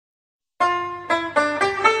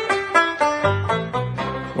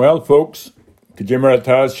Well, folks,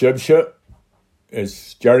 Kajimaratas Shibsha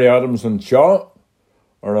is Jerry Adams and Shaw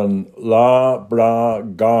are on La Bra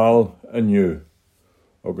Gal and You.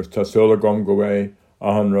 August Tassola Gom Gaway,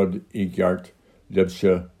 Ahanrod Egyart,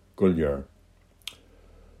 Libsha Gulyer.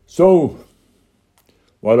 So,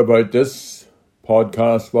 what about this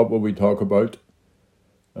podcast? What will we talk about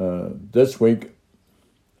this week?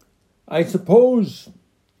 I suppose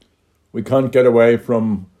we can't get away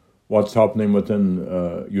from what's happening within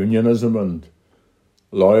unionism and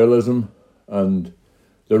loyalism and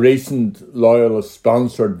the recent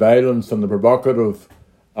loyalist-sponsored violence and the provocative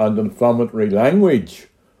and inflammatory language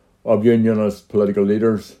of unionist political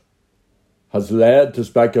leaders has led to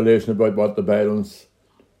speculation about what the violence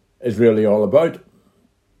is really all about.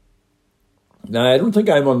 Now, I don't think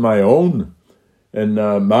I'm on my own in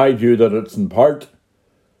my view that it's in part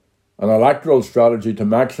an electoral strategy to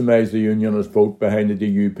maximise the unionist vote behind the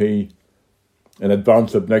DUP in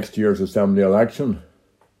advance of next year's Assembly election.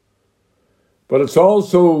 But it's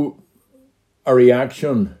also a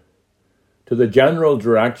reaction to the general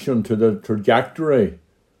direction, to the trajectory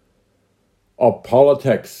of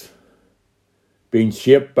politics being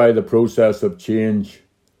shaped by the process of change,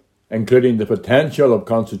 including the potential of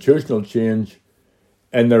constitutional change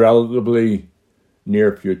in the relatively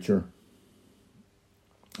near future.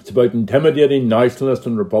 It's about intimidating nationalists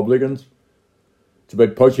and Republicans. It's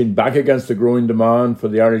about pushing back against the growing demand for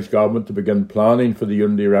the Irish government to begin planning for the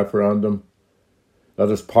unity referendum that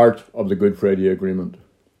is part of the Good Friday Agreement.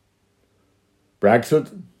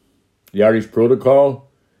 Brexit, the Irish Protocol,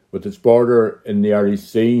 with its border in the Irish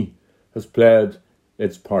Sea, has played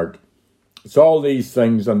its part. It's all these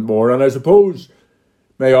things and more, and I suppose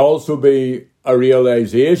may also be a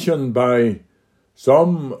realisation by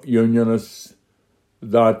some unionists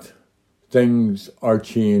that things are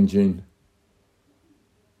changing.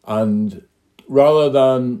 And rather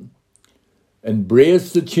than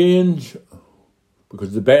embrace the change,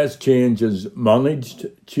 because the best change is managed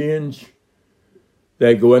change,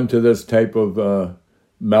 they go into this type of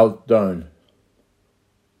meltdown.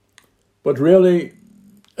 But really,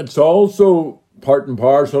 it's also part and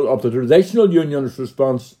parcel of the traditional unionist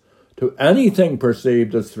response to anything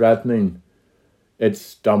perceived as threatening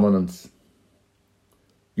its dominance.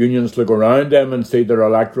 Unionists look around them and see their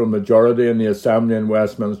electoral majority in the Assembly in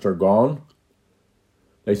Westminster gone.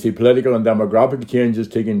 They see political and demographic changes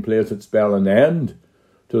taking place that spell an end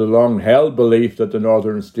to the long-held belief that the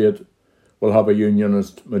northern state will have a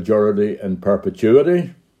unionist majority in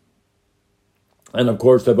perpetuity. And of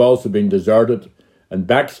course they've also been deserted and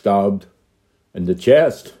backstabbed in the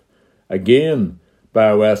chest, again by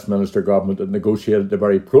a Westminster government that negotiated the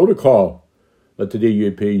very protocol that the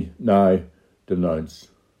DUP now denounce.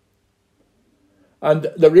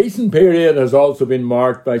 And the recent period has also been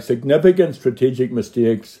marked by significant strategic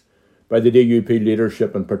mistakes by the DUP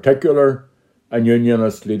leadership in particular and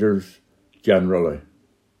unionist leaders generally.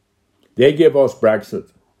 They gave us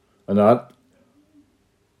Brexit, and that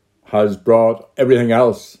has brought everything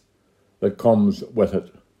else that comes with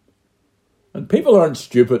it. And people aren't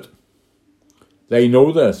stupid. They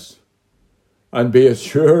know this. And be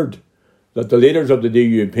assured that the leaders of the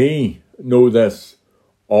DUP know this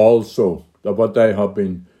also, that what they have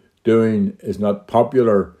been doing is not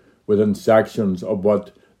popular within sections of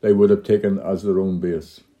what they would have taken as their own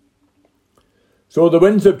base. So the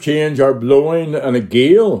winds of change are blowing in a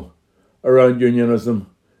gale around unionism,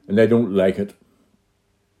 and they don't like it.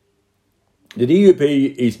 The DUP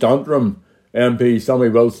East Antrim MP Sammy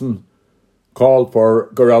Wilson called for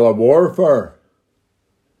guerrilla warfare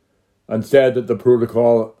and said that the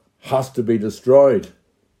protocol has to be destroyed,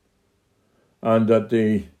 and that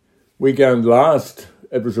the weekend last,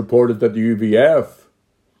 it was reported that the UVF,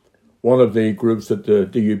 one of the groups that the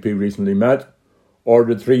DUP recently met,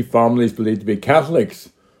 ordered 3 families believed to be Catholics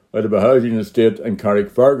out of a housing estate in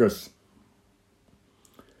Carrickfergus.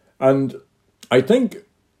 And I think,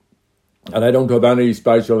 and I don't have any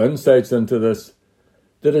special insights into this,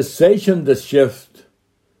 the decision to shift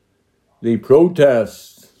the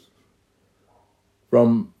protests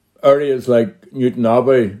from areas like Newton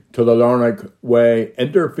Abbey to the Larnack Way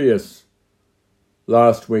interface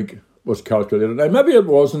last week was calculated. Now, maybe it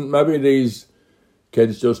wasn't. Maybe these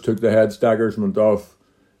kids just took the head staggers and went off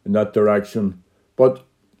in that direction. But,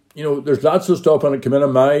 you know, there's lots of stuff, and it came in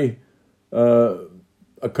on my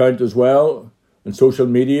account as well, in social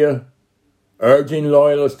media, urging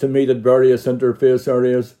loyalists to meet at various interface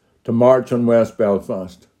areas to march on West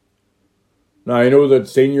Belfast. Now, I know that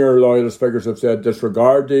senior loyalist figures have said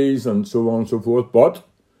disregard these and so on and so forth, but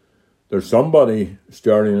there's somebody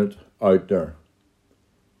stirring it out there.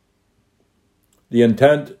 The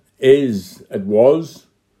intent was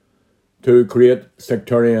to create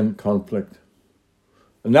sectarian conflict.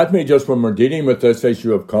 And that means just when we're dealing with this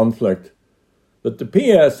issue of conflict, that the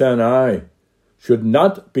PSNI should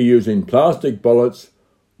not be using plastic bullets,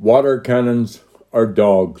 water cannons or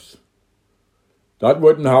dogs. That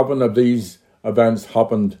wouldn't happen if these events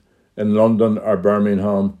happened in London or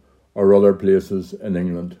Birmingham or other places in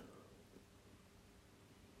England.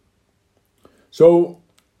 So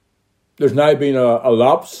there's now been a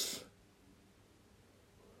lapse.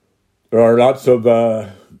 There are lots of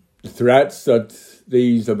threats that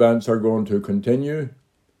these events are going to continue.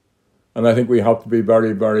 And I think we have to be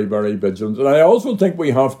very, very, very vigilant. And I also think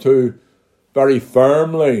we have to very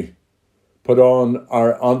firmly put on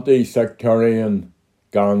our anti-sectarian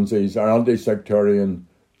ganzis, our anti-sectarian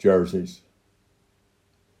jerseys.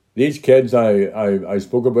 These kids, I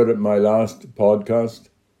spoke about it in my last podcast,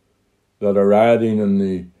 that are rioting in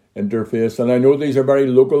the interface. And I know these are very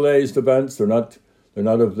localised events. They're not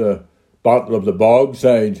of the Battle of the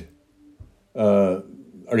Bogside,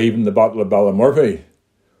 or even the Battle of Ballymurphy,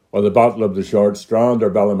 or the Battle of the Short Strand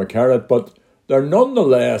or Ballymacarrat, but they're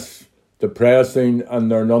nonetheless depressing,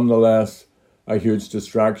 and they're nonetheless a huge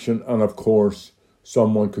distraction. And of course,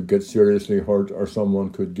 someone could get seriously hurt, or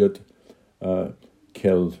someone could get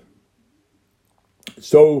killed.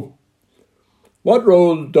 So, what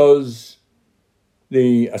role does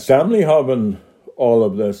the Assembly have in all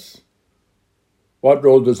of this? What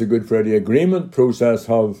role does the Good Friday Agreement process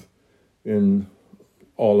have in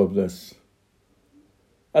all of this?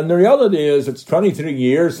 And the reality is, it's 23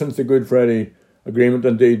 years since the Good Friday Agreement.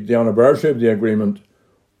 Indeed, the anniversary of the agreement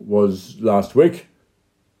was last week.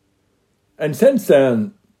 And since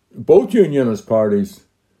then, both unionist parties,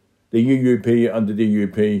 the UUP and the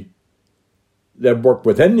DUP, they've worked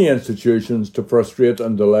within the institutions to frustrate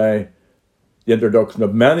and delay the introduction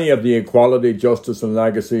of many of the equality, justice and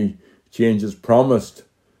legacy changes promised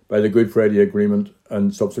by the Good Friday Agreement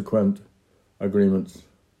and subsequent agreements.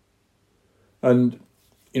 And,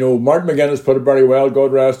 Martin McGuinness put it very well,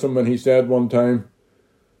 God rest him, when he said one time,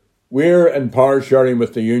 we're in power sharing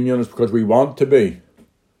with the unionists because we want to be.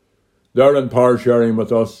 They're in power sharing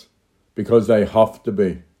with us because they have to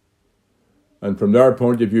be. And from their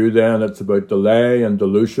point of view then, it's about delay and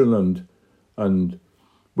dilution, and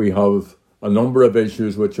we have a number of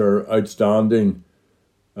issues which are outstanding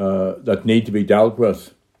that need to be dealt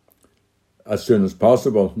with as soon as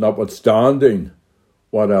possible, notwithstanding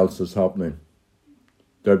what else is happening.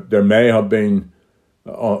 There may have been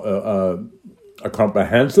a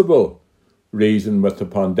comprehensible reason with the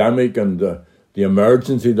pandemic and the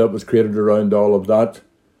emergency that was created around all of that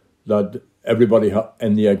everybody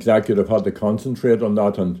in the executive had to concentrate on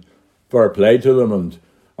that, and fair play to them, and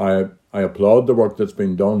I applaud the work that's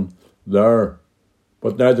been done there.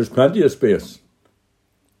 But now there's plenty of space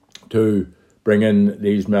to bring in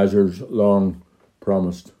these measures long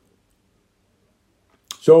promised.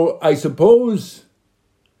 So I suppose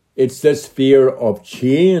it's this fear of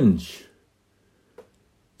change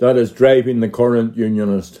that is driving the current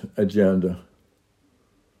unionist agenda.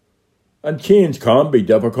 And change can be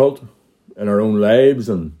difficult in our own lives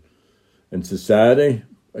and in society.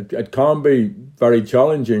 It can be very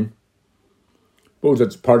challenging. I suppose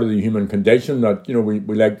it's part of the human condition that,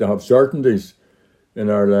 we like to have certainties in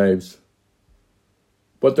our lives.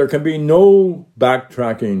 But there can be no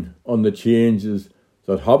backtracking on the changes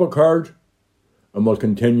that have occurred and will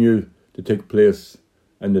continue to take place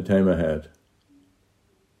in the time ahead.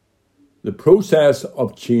 The process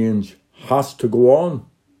of change has to go on.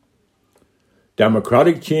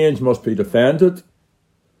 Democratic change must be defended.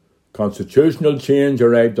 Constitutional change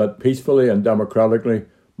arrived at peacefully and democratically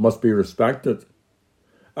must be respected.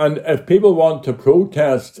 And if people want to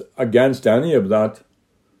protest against any of that,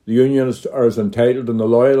 the unionists are as entitled and the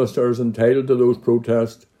loyalists are as entitled to those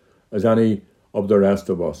protests as any of the rest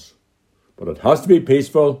of us. But it has to be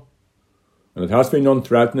peaceful, and it has to be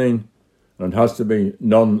non-threatening, and it has to be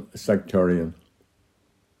non-sectarian.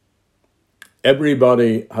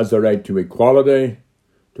 Everybody has the right to equality,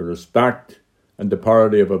 to respect, and to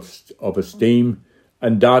parity of esteem,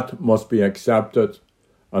 and that must be accepted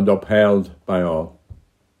and upheld by all.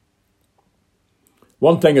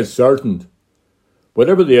 One thing is certain: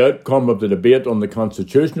 whatever the outcome of the debate on the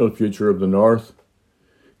constitutional future of the North,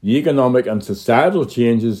 the economic and societal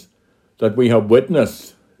changes that we have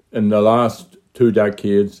witnessed in the last 2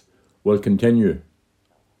 decades will continue.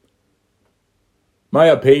 My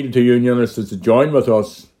appeal to unionists is to join with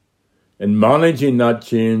us in managing that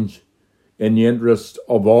change in the interest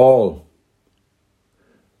of all.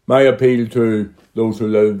 My appeal to those who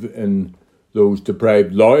live in those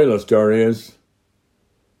deprived loyalist areas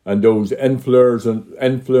and those influencers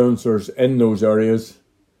in those areas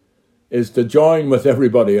is to join with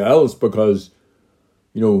everybody else because,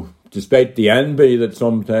 despite the envy that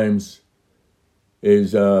sometimes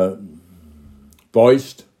is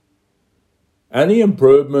voiced, any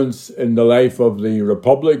improvements in the life of the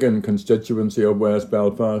Republican constituency of West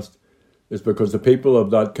Belfast is because the people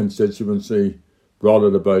of that constituency brought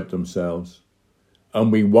it about themselves.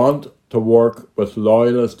 And we want to work with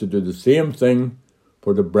loyalists to do the same thing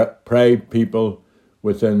for the proud people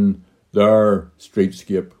within their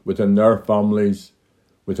streetscape, within their families,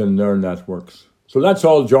 within their networks. So let's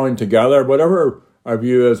all join together, whatever our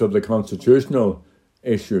view is of the constitutional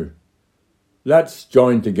issue. Let's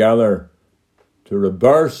join together to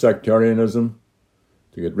reverse sectarianism,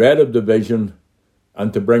 to get rid of division,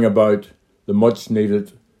 and to bring about the much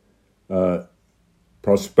needed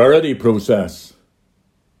prosperity process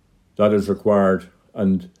that is required.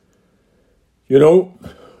 And,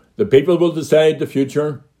 the people will decide the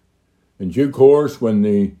future. In due course, when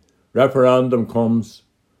the referendum comes,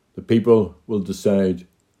 the people will decide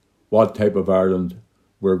what type of Ireland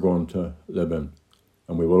we're going to live in.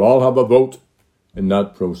 And we will all have a vote in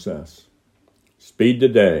that process. Speed the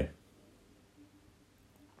day.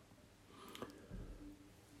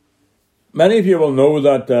 Many of you will know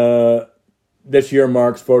that this year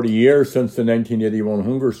marks 40 years since the 1981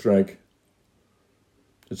 hunger strike.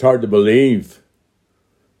 It's hard to believe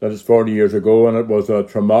that it's 40 years ago, and it was a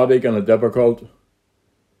traumatic and a difficult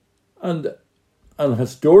and an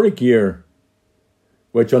historic year,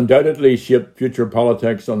 which undoubtedly shaped future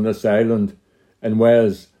politics on this island in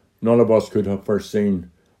ways none of us could have foreseen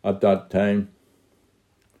at that time.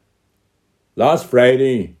 Last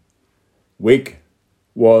Friday week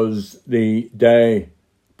was the day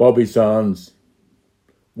Bobby Sands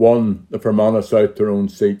won the Fermanagh South Tyrone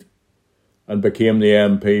seat and became the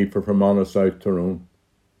MP for Fermanagh South Tyrone.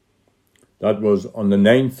 That was on the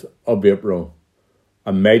 9th of April,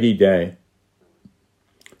 a mighty day.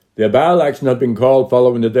 The by-election had been called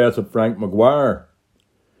following the death of Frank Maguire,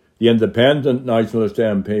 the independent nationalist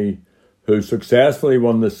MP who successfully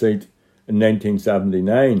won the seat in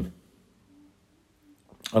 1979.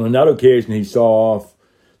 And on that occasion he saw off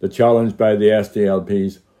the challenge by the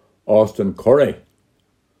SDLP's Austin Currie.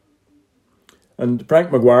 And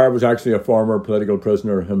Frank Maguire was actually a former political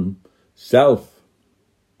prisoner himself.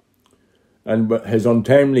 And his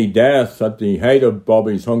untimely death at the height of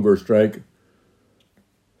Bobby's hunger strike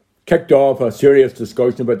kicked off a serious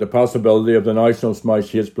discussion about the possibility of the National Smash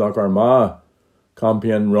Hits Bloc Armagh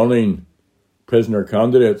campaign running prisoner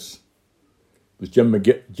candidates. It was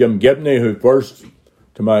Jim Gibney who first,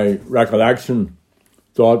 to my recollection,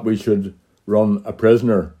 thought we should run a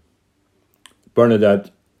prisoner. Bernadette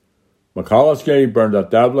McColleskey, Bernadette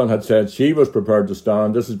Devlin, had said she was prepared to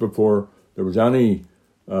stand. This is before there was any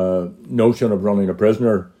notion of running a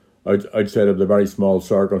prisoner outside of the very small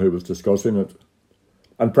circle who was discussing it.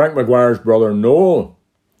 And Frank Maguire's brother Noel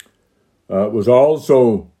was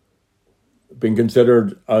also being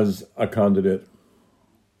considered as a candidate.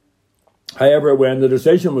 However, when the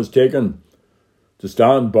decision was taken to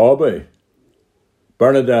stand Bobby,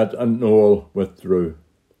 Bernadette and Noel withdrew.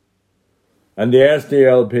 And the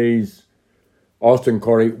SDLP's Austin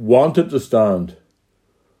Currie wanted to stand,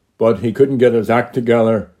 but he couldn't get his act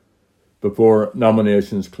together before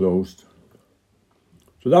nominations closed.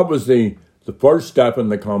 So that was the first step in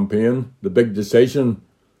the campaign, the big decision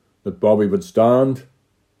that Bobby would stand,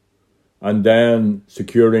 and then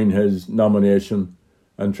securing his nomination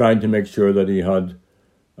and trying to make sure that he had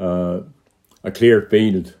a clear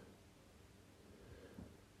field.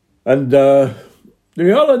 And the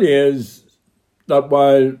reality is that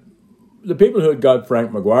while the people who had got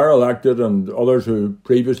Frank Maguire elected and others who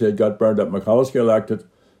previously had got Bernadette McColleskey elected,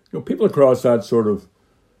 people across that sort of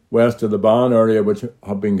west of the Ban area which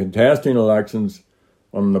have been contesting elections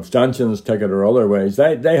on an abstentions ticket or otherwise,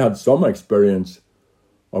 they had some experience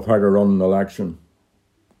of how to run an election.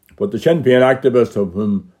 But the Sinn Féin activists, of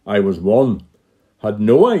whom I was one, had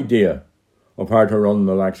no idea of how to run an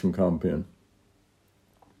election campaign.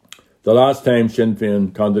 The last time Sinn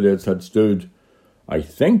Féin candidates had stood, I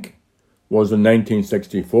think, was in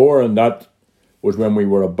 1964, and that was when we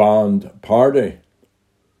were a banned party.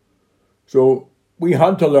 So we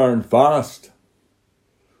had to learn fast.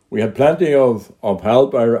 We had plenty of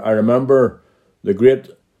help. I remember the great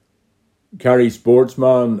Kerry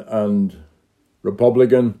sportsman and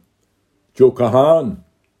Republican Joe Cahan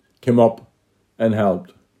came up and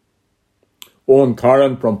helped. Owen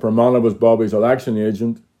Curran from Fermanagh was Bobby's election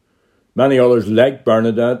agent. Many others like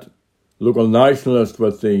Bernadette, local nationalists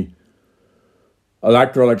with the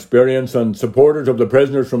electoral experience and supporters of the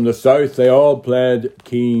prisoners from the south, they all played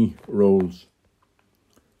key roles.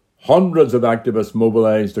 hundreds of activists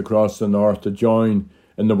mobilised across the north to join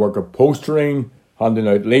in the work of postering, handing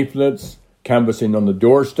out leaflets, canvassing on the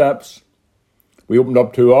doorsteps. We opened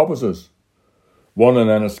up 2 offices, one in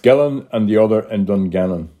Enniskillen and the other in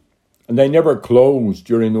Dungannon. And they never closed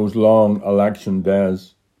during those long election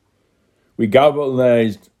days. We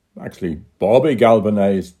galvanised, actually Bobby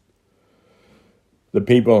galvanised the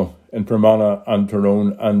people in Fermanagh and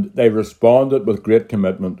Tyrone, and they responded with great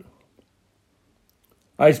commitment.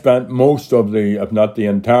 I spent most of the, if not the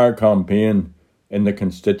entire campaign in the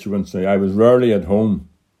constituency. I was rarely at home.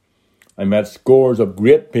 I met scores of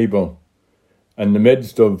great people. In the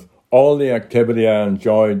midst of all the activity, I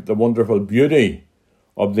enjoyed the wonderful beauty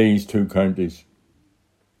of these 2 counties.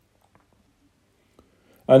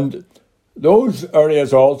 And those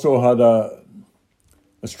areas also had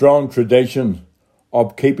a strong tradition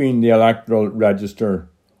of keeping the electoral register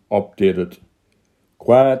updated.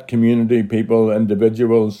 Quiet community people,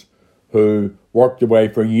 individuals who worked away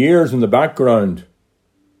for years in the background,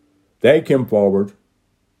 they came forward.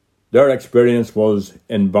 Their experience was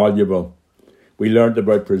invaluable. We learnt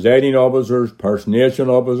about presiding officers, personation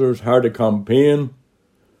officers, how to campaign,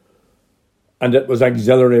 and it was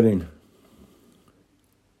exhilarating.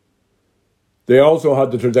 They also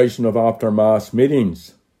had the tradition of after-Mass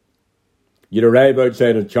meetings. You'd arrive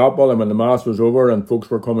outside a chapel, and when the Mass was over and folks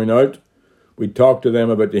were coming out, we'd talk to them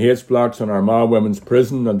about the hate blocks in Armagh Women's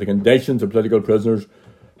Prison and the conditions the political prisoners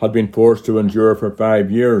had been forced to endure for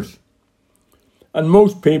 5 years. And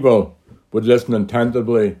most people would listen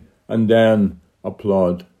attentively and then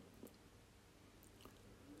applaud.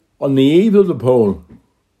 On the eve of the poll,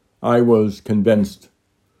 I was convinced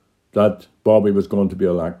that Bobby was going to be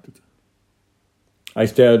elected. I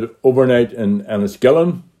stayed overnight in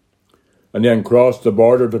Enniskillen and then crossed the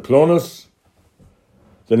border to Clones.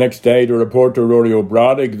 The next day to report to Rory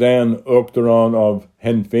O'Braddock, then Uachtaráin of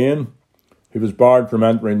Sinn Féin, who was barred from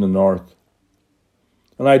entering the north.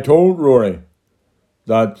 And I told Rory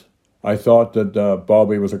that I thought that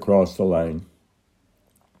Bobby was across the line.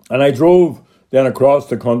 And I drove then across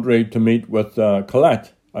the country to meet with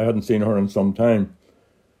Colette. I hadn't seen her in some time.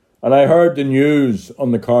 And I heard the news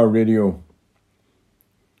on the car radio.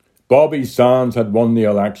 Bobby Sands had won the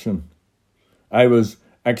election. I was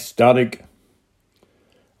ecstatic.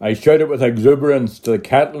 I shouted with exuberance to the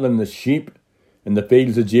cattle and the sheep in the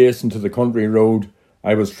fields adjacent to the country road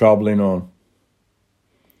I was travelling on.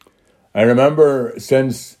 I remember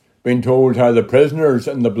since being told how the prisoners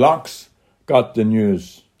in the blocks got the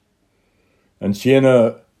news. And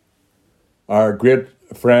Shana, our great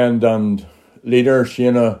friend and leader,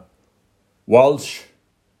 Shana Walsh,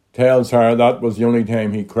 tells her that was the only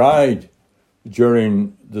time he cried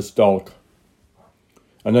during the stalk.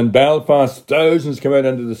 And in Belfast, thousands came out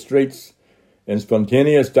into the streets in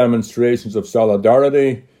spontaneous demonstrations of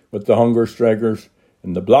solidarity with the hunger strikers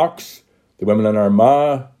in the blocks, the women in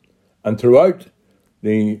Armagh, and throughout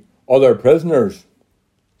other prisons,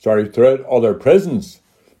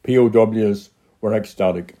 POWs were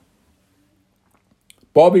ecstatic.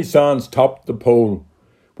 Bobby Sands topped the poll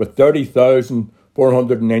with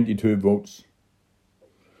 30,492 votes.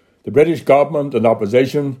 The British government and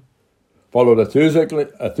opposition, followed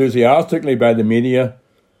enthusiastically by the media,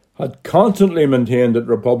 had constantly maintained that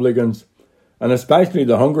Republicans, and especially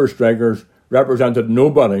the hunger strikers, represented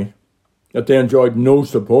nobody, that they enjoyed no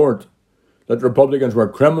support, that Republicans were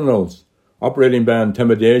criminals operating by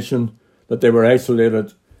intimidation, that they were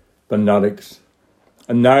isolated fanatics.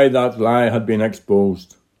 And now that lie had been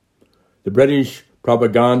exposed. The British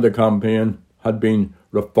propaganda campaign had been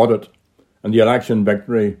refuted, and the election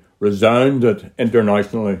victory resounded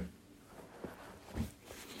internationally.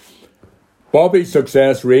 Bobby's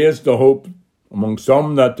success raised the hope among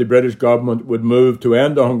some that the British government would move to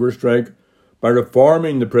end the hunger strike by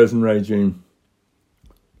reforming the prison regime.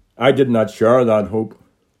 I did not share that hope.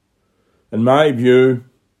 In my view,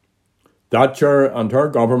 Thatcher and her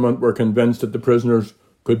government were convinced that the prisoners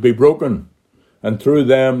could be broken, and through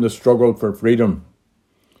them the struggle for freedom,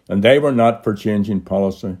 and they were not for changing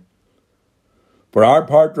policy. For our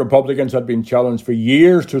part, Republicans had been challenged for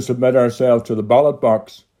years to submit ourselves to the ballot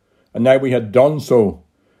box, and now we had done so,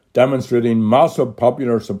 demonstrating massive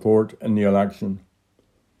popular support in the election.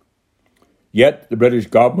 Yet the British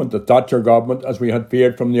government, the Thatcher government, as we had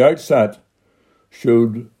feared from the outset,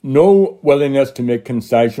 showed no willingness to make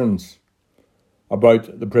concessions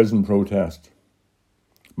about the prison protest.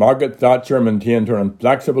 Margaret Thatcher maintained her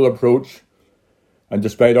inflexible approach, and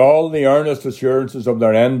despite all the earnest assurances of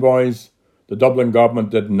their envoys, the Dublin government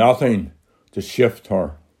did nothing to shift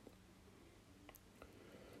her.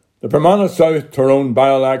 The Fermanagh South Tyrone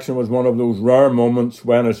by-election was one of those rare moments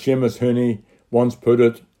when, as Seamus Hooney once put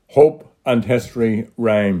it, hope and history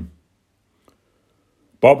rhyme.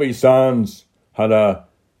 Bobby Sands had a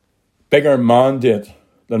bigger mandate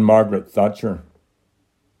than Margaret Thatcher.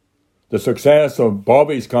 The success of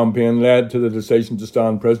Bobby's campaign led to the decision to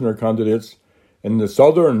stand prisoner candidates in the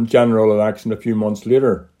Southern general election a few months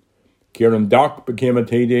later. Kieran Dock became a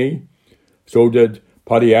TD, so did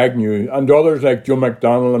Paddy Agnew, and others like Joe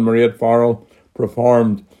McDonnell and Mairead Farrell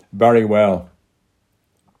performed very well.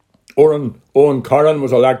 Owen Curran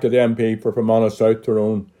was elected MP for Fermanagh South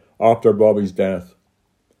Tyrone after Bobby's death.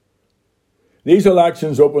 These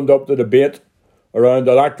elections opened up the debate around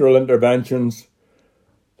electoral interventions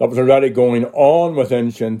that was already going on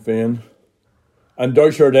within Sinn Féin and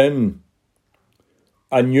ushered in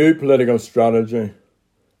a new political strategy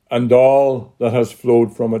and all that has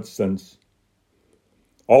flowed from it since.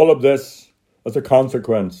 All of this as a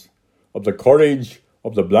consequence of the courage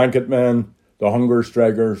of the blanket men, the hunger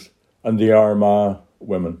strikers and the Armagh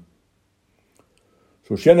women.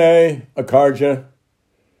 So Sinné, Akarja,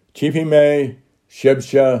 Chiefy May,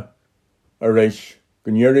 Shibsha, Arish,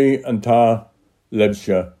 Gunyuri and Ta,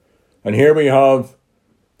 Libsha. And here we have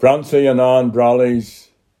Francie and Anne Brawley's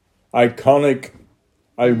iconic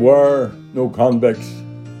 "I Wear No Convicts"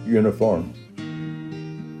 uniform.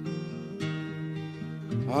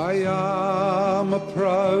 I am a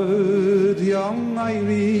proud young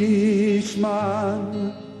Irishman.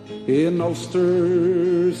 In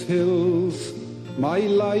Ulster's hills my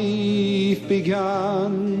life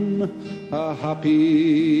began, a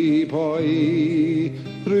happy boy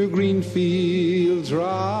through green fields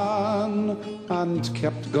ran, and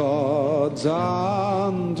kept God's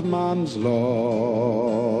and man's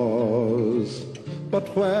laws.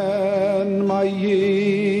 But when my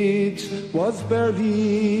age was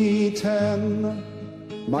barely 10,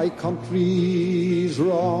 my country's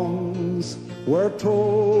wrongs were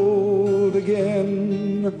told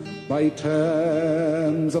again by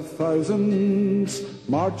tens of thousands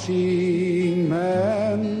marching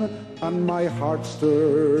men, and my heart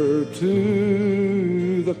stirred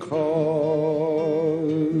to the cause.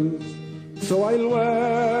 So I'll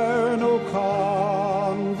wear no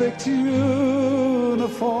convict uniform,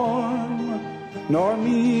 nor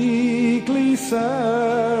meekly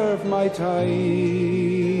serve my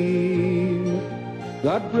time,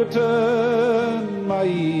 that Britain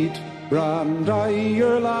might brand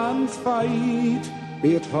Ireland's fight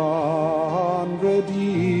 800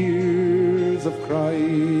 years of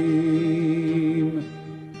crime.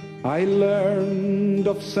 I learned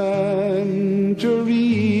of centuries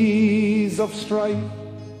of strife,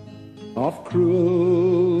 of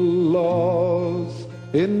cruel laws,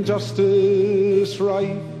 injustice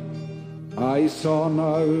rife. I saw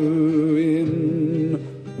now in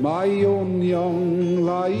my own young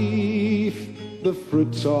life the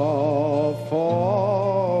fruits of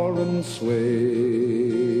foreign sway.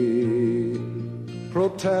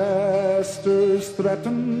 Protesters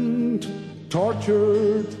threatened,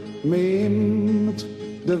 tortured, maimed,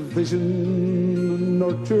 division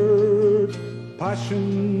nurtured,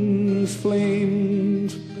 passions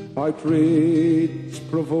flamed, outrage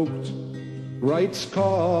provoked, rights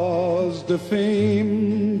cause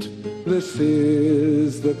defamed. This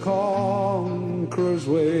is the conqueror's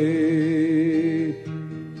way.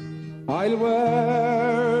 I'll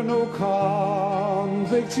wear no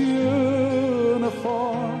convict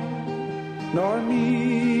uniform, nor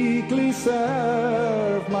meekly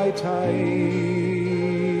serve my time,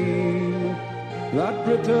 that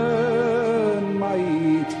Britain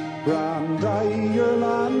might brand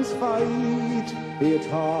Ireland's fight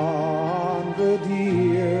 800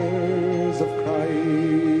 years of crime.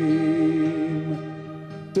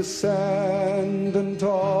 Descendant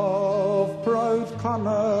of proud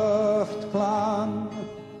Connacht clan,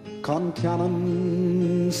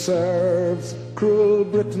 Concannon serves cruel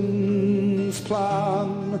Britain's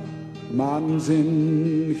plan. Man's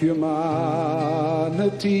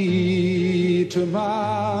inhumanity to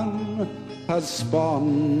man has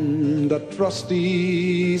spawned a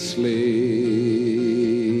trusty slave.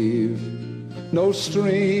 No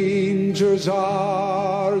strangers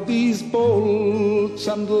are these bolts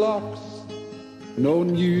and locks, no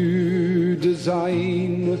new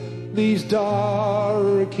design these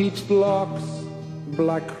dark each blocks.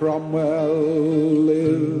 Black Cromwell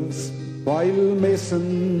lives while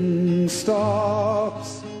Mason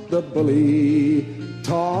stalks, the bully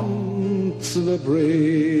taunts the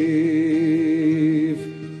brave.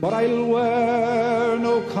 But I'll wear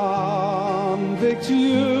no convict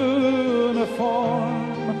uniform,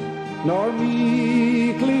 nor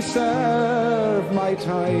meekly serve my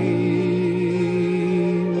time,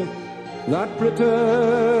 that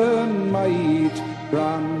Britain might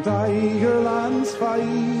brand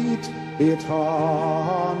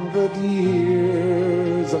 800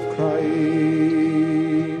 years of crime.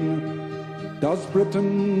 Does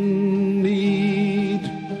Britain need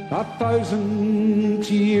 1,000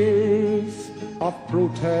 years of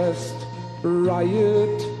protest,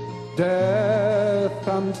 riot, death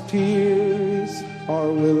and tears?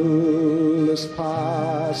 Or will this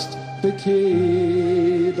past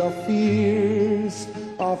decade of fears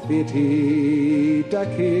of 80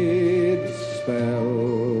 decades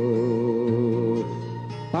spell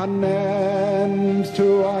an end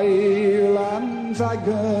to Ireland's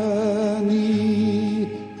agony,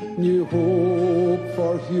 new hope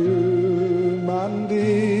for human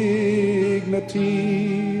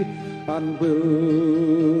dignity? And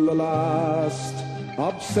will the last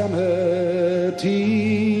obscenity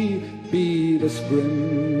be this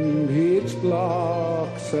grim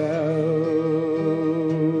H-block cell?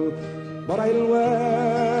 But I'll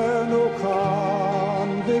wear no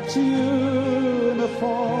convict's uniform,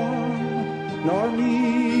 nor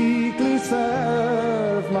meekly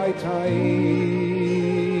serve my time,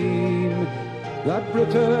 that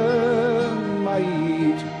Britain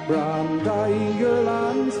might brand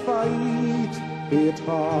Ireland's fight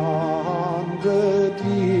 800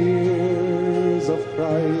 years of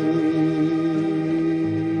crime.